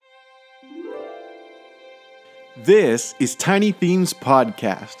This is Tiny Themes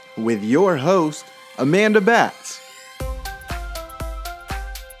Podcast with your host, Amanda Batts.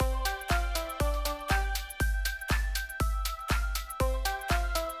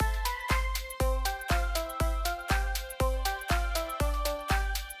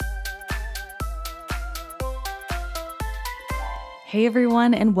 Hey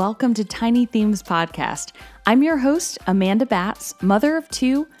everyone, and welcome to Tiny Themes Podcast. I'm your host, Amanda Batts, mother of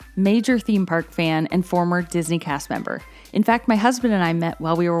two, major theme park fan, and former Disney cast member. In fact, my husband and I met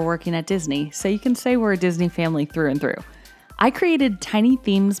while we were working at Disney, so you can say we're a Disney family through and through. I created Tiny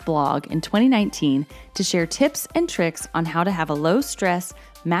Themes blog in 2019 to share tips and tricks on how to have a low-stress,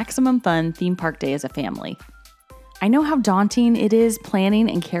 maximum fun theme park day as a family. I know how daunting it is planning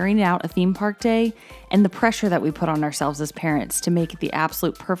and carrying out a theme park day and the pressure that we put on ourselves as parents to make it the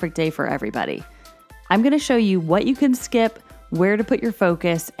absolute perfect day for everybody. I'm going to show you what you can skip, where to put your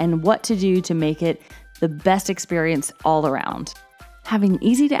focus, and what to do to make it the best experience all around. Having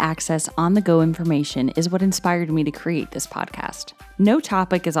easy to access on-the-go information is what inspired me to create this podcast. No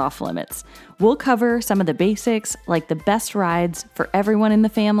topic is off limits. We'll cover some of the basics, like the best rides for everyone in the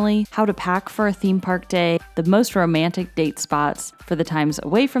family, how to pack for a theme park day, the most romantic date spots for the times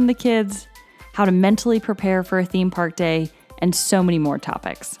away from the kids, how to mentally prepare for a theme park day, and so many more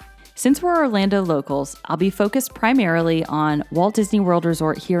topics. Since we're Orlando locals, I'll be focused primarily on Walt Disney World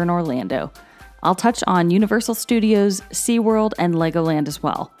Resort here in Orlando. I'll touch on Universal Studios, SeaWorld, and Legoland as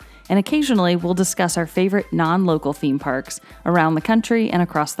well. And occasionally, we'll discuss our favorite non-local theme parks around the country and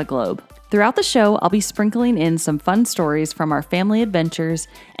across the globe. Throughout the show, I'll be sprinkling in some fun stories from our family adventures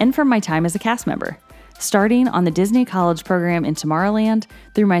and from my time as a cast member. Starting on the Disney College program in Tomorrowland,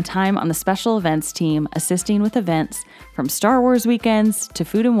 through my time on the special events team assisting with events from Star Wars weekends to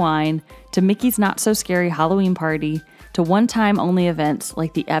Food and Wine to Mickey's Not So Scary Halloween Party to one-time only events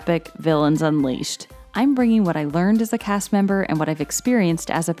like the epic Villains Unleashed. I'm bringing what I learned as a cast member and what I've experienced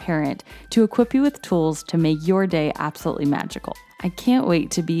as a parent to equip you with tools to make your day absolutely magical. I can't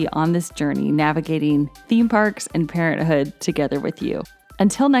wait to be on this journey navigating theme parks and parenthood together with you.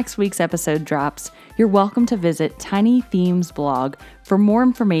 Until next week's episode drops, you're welcome to visit Tiny Themes blog for more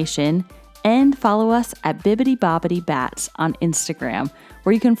information and follow us at Bibbidi Bobbidi Bats on Instagram,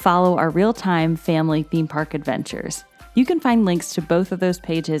 where you can follow our real-time family theme park adventures. You can find links to both of those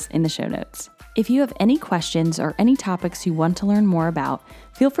pages in the show notes. If you have any questions or any topics you want to learn more about,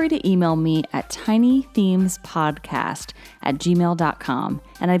 feel free to email me at tinythemespodcast@gmail.com,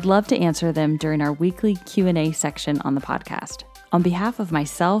 and I'd love to answer them during our weekly Q&A section on the podcast. On behalf of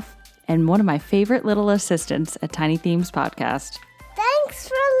myself and one of my favorite little assistants at Tiny Themes Podcast, thanks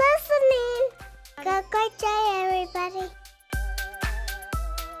for listening. Have a great day, everybody.